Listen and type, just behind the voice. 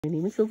My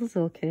name is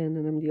Othavacom,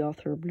 and I'm the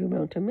author of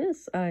BlueMountain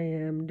Miss. I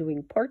am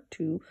doing part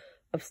 2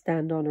 of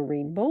Stand on a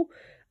Rainbow.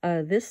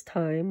 This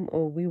time,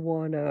 we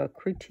want to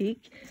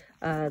critique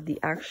the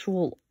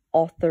actual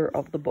author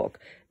of the book.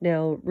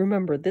 Now,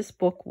 remember, this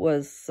book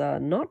was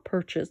not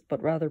purchased,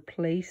 but rather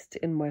placed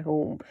in my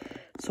home.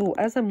 So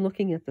as I'm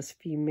looking at this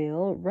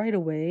female, right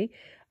away,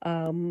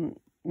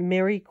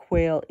 Mary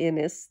Quayle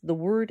Innes, the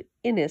word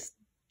Innes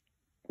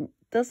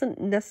doesn't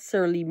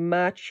necessarily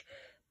match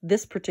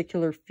this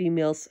particular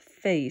female's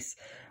face,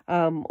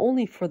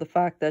 only for the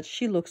fact that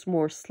she looks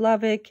more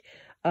Slavic,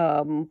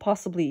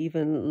 possibly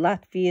even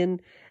Latvian,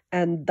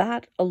 and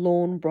that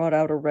alone brought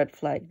out a red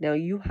flag. Now,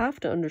 you have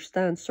to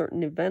understand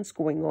certain events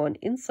going on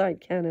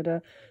inside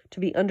Canada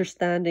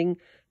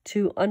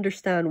to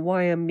understand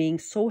why I'm being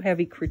so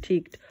heavy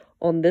critiqued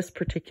on this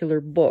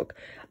particular book,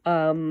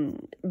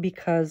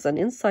 because an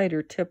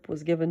insider tip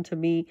was given to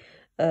me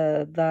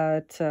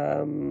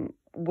that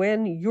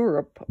when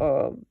Europe,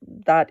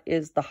 that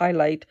is the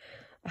highlight,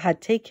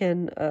 had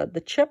taken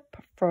the chip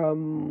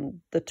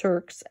from the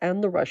Turks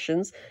and the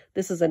Russians.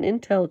 This is an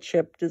Intel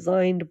chip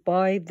designed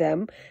by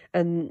them,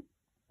 and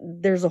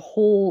there's a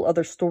whole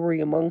other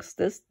story amongst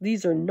this.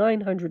 These are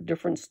 900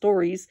 different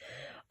stories.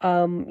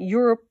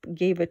 Europe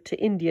gave it to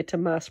India to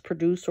mass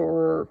produce,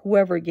 or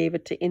whoever gave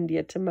it to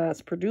India to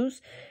mass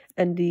produce,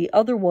 and the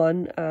other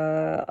one,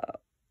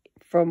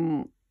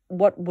 from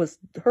what was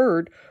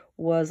heard,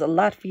 was a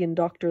Latvian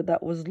doctor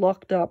that was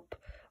locked up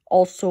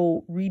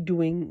also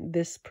redoing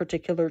this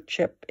particular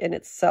chip in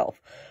itself.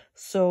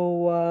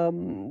 So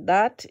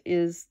that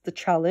is the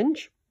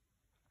challenge.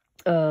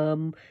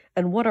 And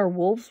what are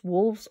wolves?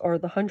 Wolves are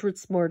the 100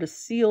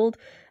 smartest sealed,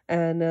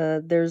 and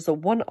there's a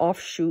one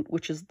offshoot,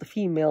 which is the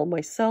female.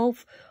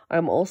 Myself,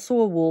 I'm also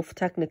a wolf.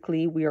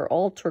 Technically, we are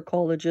all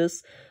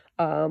Turkologists.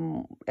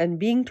 And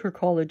being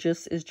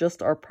Turkologists is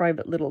just our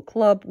private little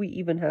club. We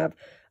even have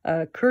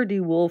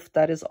Kurdi wolf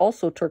that is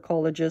also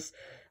Turkologist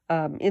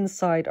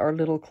inside our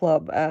little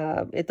club.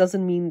 It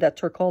doesn't mean that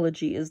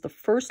Turkology is the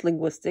first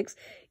linguistics,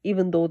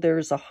 even though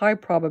there's a high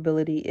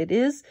probability it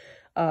is,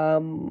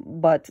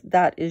 but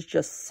that is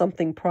just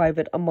something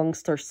private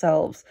amongst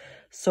ourselves.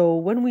 So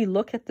when we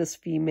look at this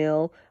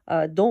female,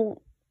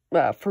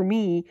 for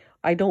me,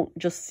 I don't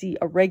just see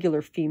a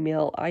regular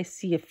female. I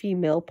see a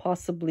female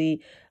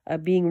possibly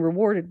being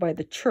rewarded by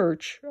the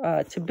church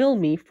to bill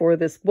me for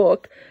this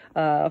book,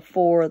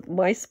 for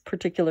my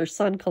particular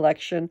son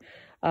collection,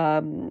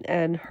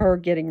 and her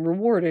getting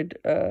rewarded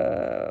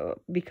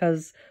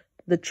because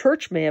the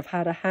church may have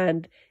had a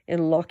hand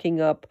in locking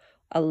up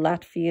a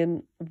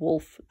Latvian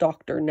wolf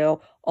doctor.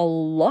 Now, a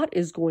lot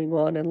is going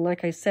on, and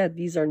like I said,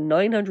 these are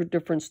 900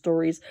 different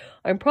stories.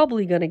 I'm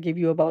probably going to give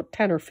you about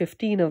 10 or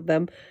 15 of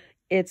them.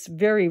 It's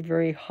very,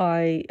 very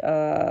high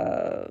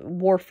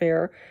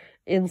warfare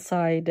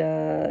inside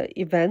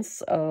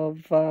events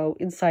of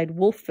inside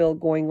Wolfville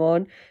going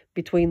on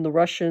between the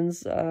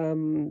Russians,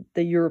 the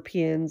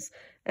Europeans,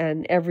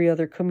 and every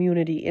other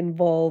community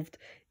involved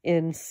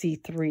in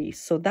C3.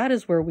 So that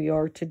is where we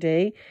are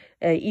today,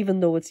 even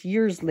though it's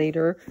years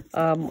later.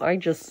 I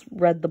just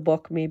read the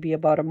book maybe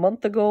about a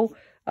month ago,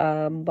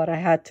 but I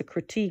had to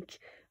critique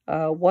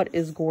what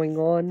is going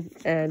on,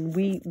 and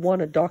we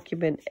want to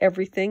document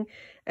everything.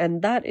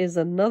 And that is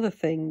another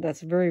thing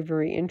that's very,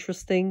 very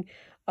interesting.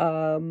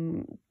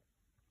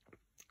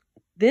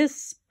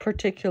 This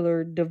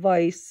particular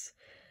device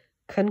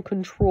can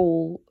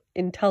control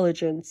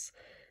intelligence,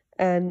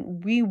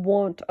 and we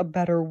want a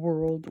better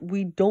world.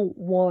 We don't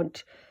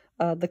want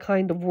the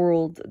kind of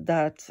world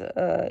that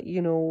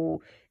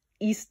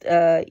East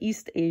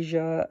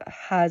Asia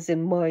has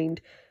in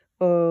mind.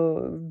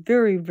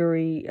 Very,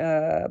 very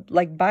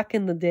like back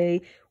in the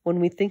day, when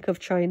we think of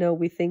China,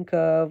 we think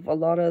of a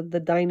lot of the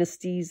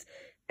dynasties,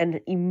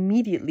 and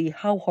immediately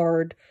how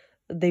hard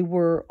they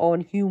were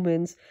on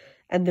humans,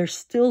 and they're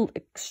still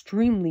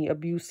extremely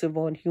abusive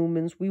on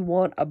humans. We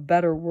want a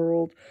better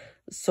world.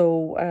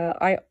 So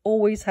I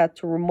always had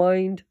to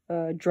remind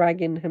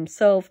Dragon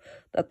himself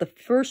that the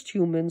first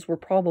humans were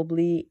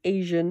probably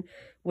Asian,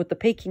 with the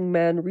Peking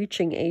man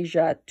reaching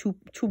Asia at 2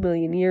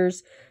 million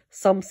years.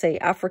 Some say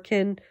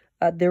African.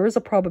 There is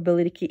a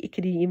probability it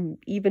could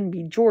even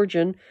be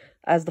Georgian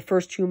as the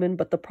first human,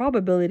 but the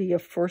probability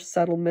of first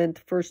settlement,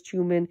 first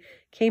human,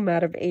 came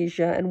out of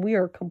Asia, and we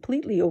are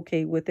completely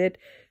okay with it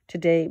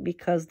today,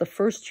 because the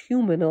first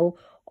humanal,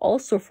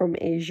 also from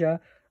Asia,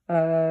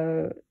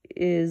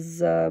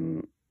 is a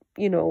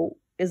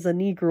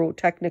Negro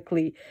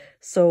technically.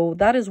 So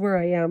that is where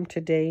I am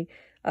today.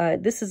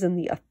 This is in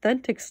the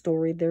authentic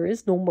story. There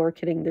is no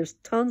marketing. There's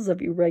tons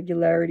of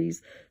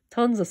irregularities,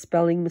 tons of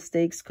spelling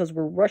mistakes, because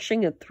we're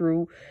rushing it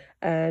through.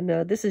 And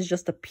this is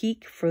just a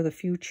peek for the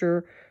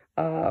future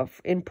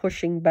in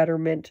pushing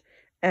betterment.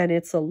 And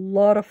it's a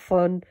lot of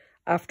fun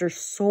after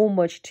so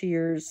much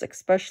tears,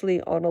 especially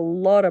on a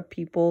lot of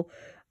people.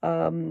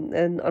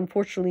 And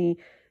unfortunately,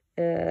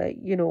 a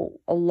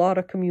lot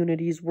of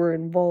communities were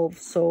involved.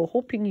 So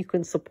hoping you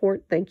can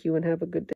support. Thank you and have a good day.